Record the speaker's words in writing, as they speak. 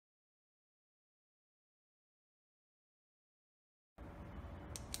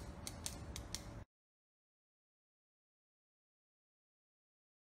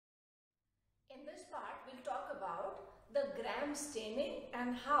In this part, we'll talk about the gram staining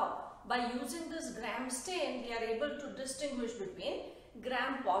and how by using this gram stain, we are able to distinguish between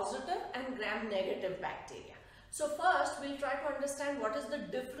gram positive and gram negative bacteria. So first, we'll try to understand what is the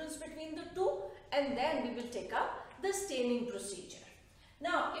difference between the two, and then we will take up the staining procedure.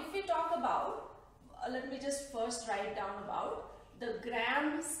 Now, if we talk about, let me just first write down about the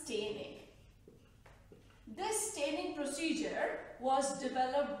gram staining. This staining procedure was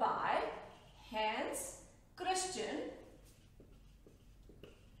developed by Hans Christian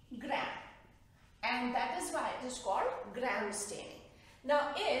Gram, and that is why it is called gram staining.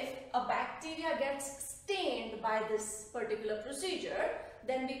 Now, if a bacteria gets stained by this particular procedure,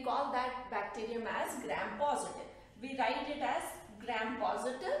 then we call that bacterium as gram positive. We write it as gram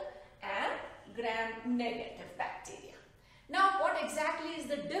positive and gram negative bacteria. Now, what exactly is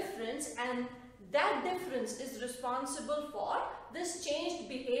the difference, and that difference is responsible for this changed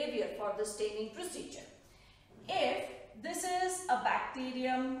behavior for the staining procedure. If this is a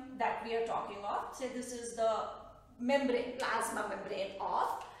bacterium that we are talking of, say this is the membrane, plasma membrane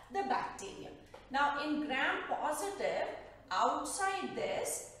of the bacterium. Now in gram positive, outside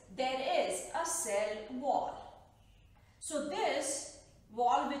this, there is a cell wall. So this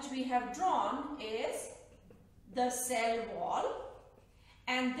wall which we have drawn is the cell wall,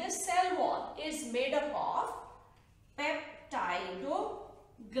 and this cell wall is made up of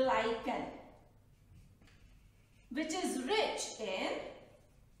peptidoglycan, which is rich in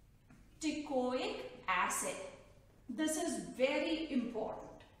teichoic acid. This is very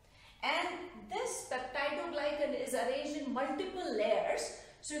important. And this peptidoglycan is arranged in multiple layers,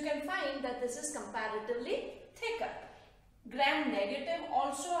 so you can find that this is comparatively thicker. Gram negative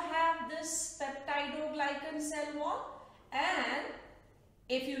also have this peptidoglycan cell wall, and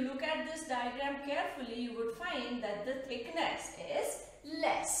if you look at this diagram carefully, you would find that the thickness is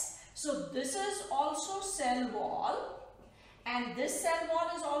less. So this is also cell wall, and this cell wall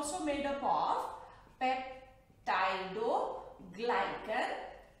is also made up of peptidoglycan,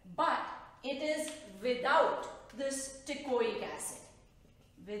 but it is without this teichoic acid.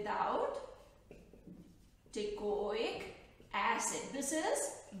 Without teichoic acid. This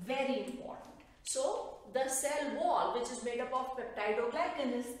is very important. So the cell wall, which is made up of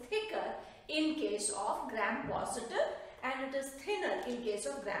peptidoglycan, is thicker in case of gram positive, and it is thinner in case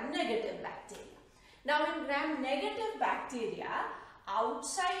of gram negative bacteria. Now in gram negative bacteria,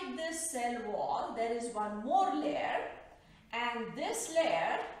 outside this cell wall, there is one more layer, and this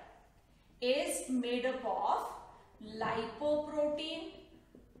layer is made up of lipoprotein,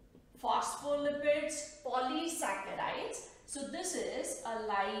 phospholipids, polysaccharides. So this is a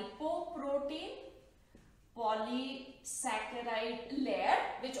lipoprotein polysaccharide layer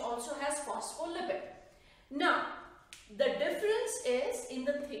which also has phospholipid. Now, the difference is in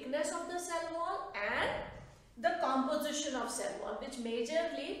the thickness of the cell wall and the composition of cell wall, which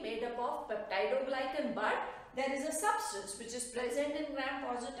majorly made up of peptidoglycan, but there is a substance which is present in gram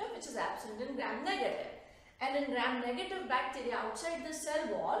positive which is absent in gram negative. And in gram negative bacteria, outside the cell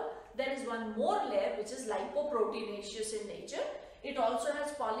wall, there is one more layer which is lipoproteinaceous in nature. It also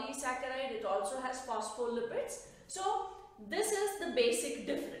has polysaccharide, it also has phospholipids. So this is the basic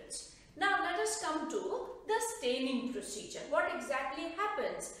difference. Now let us come to the staining procedure. What exactly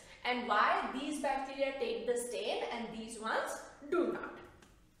happens and why these bacteria take the stain and these ones do not.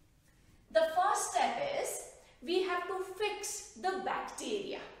 The first step is we have to fix the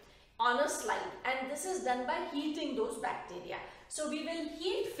bacteria on a slide, and this is done by heating those bacteria. So we will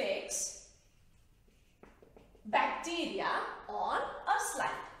heat fix bacteria on a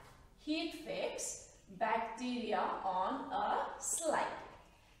slide. Heat fix bacteria on a slide.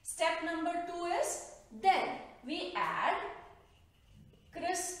 Step number 2 is then we add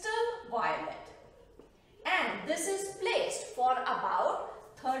crystal violet, and this is placed for about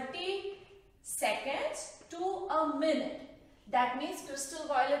 30 seconds to a minute. That means crystal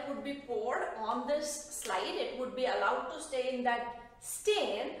violet would be poured on this slide. It would be allowed to stay in that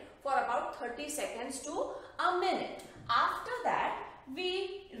stain for about 30 seconds to a minute. After that,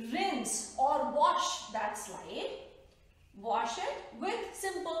 we rinse or wash that slide. Wash it with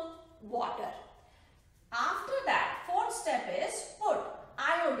simple water. After that, fourth step is put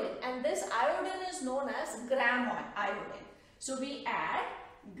iodine, and this iodine is known as gram iodine. So we add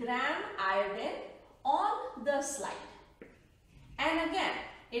gram iodine on the slide. And again,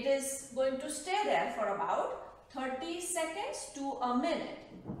 it is going to stay there for about 30 seconds to a minute.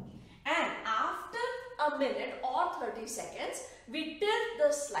 And after a minute or 30 seconds, we tilt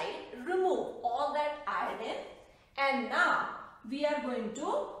the slide, remove all that iodine, and now we are going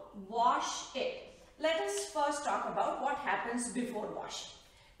to wash it. Let us first talk about what happens before washing.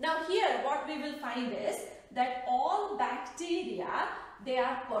 Now here what we will find is that all bacteria, they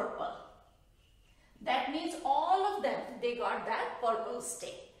are purple. That means all of them, they got that purple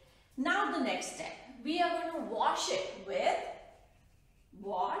stain. Now the next step, we are going to wash it with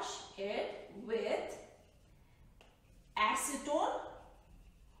acetone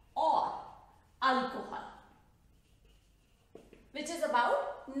or alcohol, which is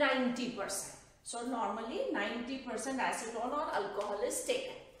about 90%. So normally 90% acetone or alcohol is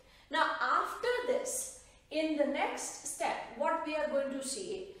taken. Now after this, in the next step, what we are going to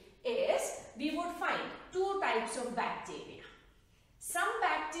see is we would find two types of bacteria. Some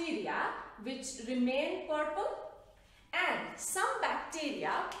bacteria which remain purple and some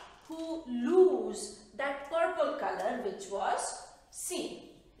bacteria who lose that purple color which was seen.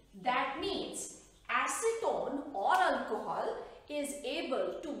 That means acetone or alcohol is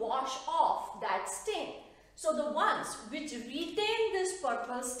able to wash off that stain. So the ones which retain this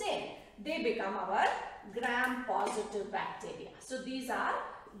purple stain, they become our gram-positive bacteria. So these are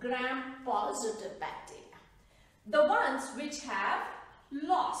gram-positive bacteria. The ones which have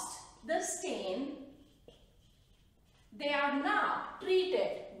lost the stain, they are now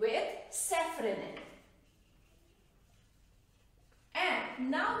treated with safranin. And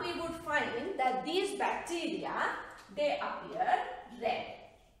now we would find that these bacteria, they appear red.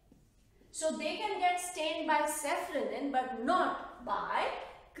 So they can get stained by safranin but not by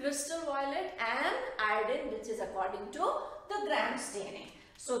crystal violet and iodine, which is according to the gram staining.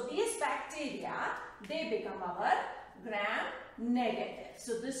 So these bacteria, they become our gram negative.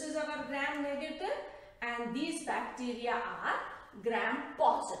 So this is our gram negative and these bacteria are gram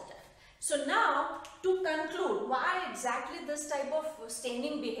positive. So now to conclude why exactly this type of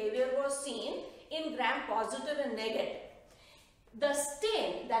staining behavior was seen in gram positive and negative. The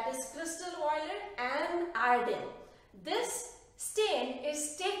stain, that is crystal violet and iodine, this stain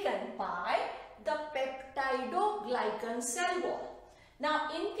is taken by the peptidoglycan cell wall. Now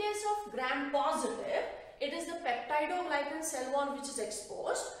in case of gram positive, it is the peptidoglycan cell wall which is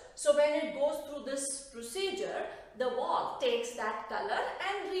exposed. So when it goes through this procedure, the wall takes that color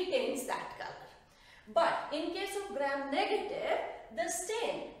and retains that color. But in case of gram negative, the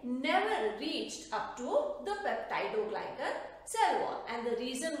stain never reached up to the peptidoglycan cell wall, and the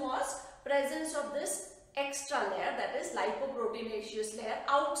reason was presence of this extra layer, that is lipoproteinaceous layer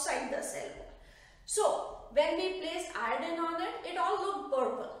outside the cell wall. So when we placed iodine on it, it all looked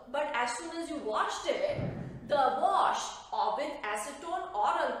purple, but as soon as you washed it, the wash with acetone or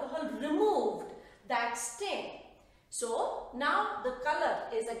alcohol removed that stain. So now the color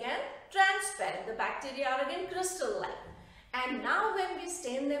is again transparent, the bacteria are again crystal-like. And now when we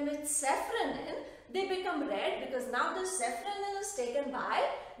stain them with safranin, they become red because now the safranin is taken by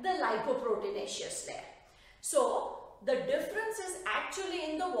the lipoproteinaceous layer. So the difference is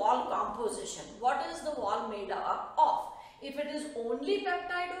actually in the wall composition. What is the wall made up of? If it is only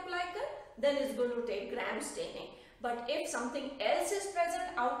peptidoglycan, then it's going to take gram staining. But if something else is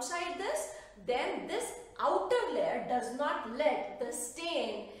present outside this, then this outer layer does not let the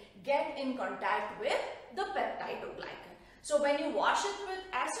stain get in contact with the peptidoglycan. So when you wash it with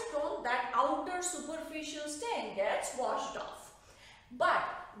acetone, that outer superficial stain gets washed off. But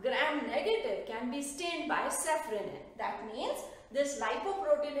gram negative can be stained by safranin. That means this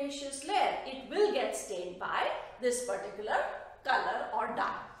lipoproteinaceous layer, it will get stained by this particular color or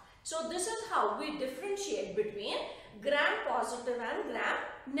dye. So this is how we differentiate between gram positive and gram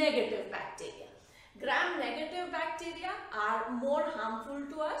negative bacteria. Gram negative bacteria are more harmful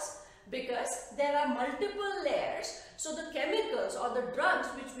to us because there are multiple layers. So the chemicals or the drugs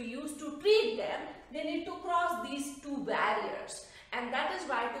which we use to treat them, they need to cross these two barriers. And that is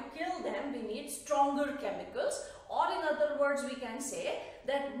why to kill them, we need stronger chemicals, or in other words, we can say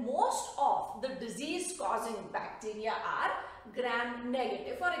that most of the disease causing bacteria are gram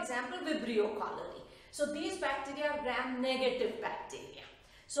negative. For example, Vibrio cholerae. So these bacteria are gram negative bacteria.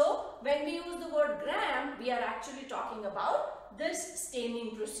 So when we use the word gram, we are actually talking about this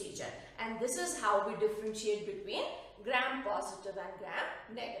staining procedure. And this is how we differentiate between gram positive and gram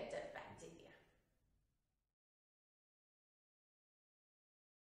negative bacteria.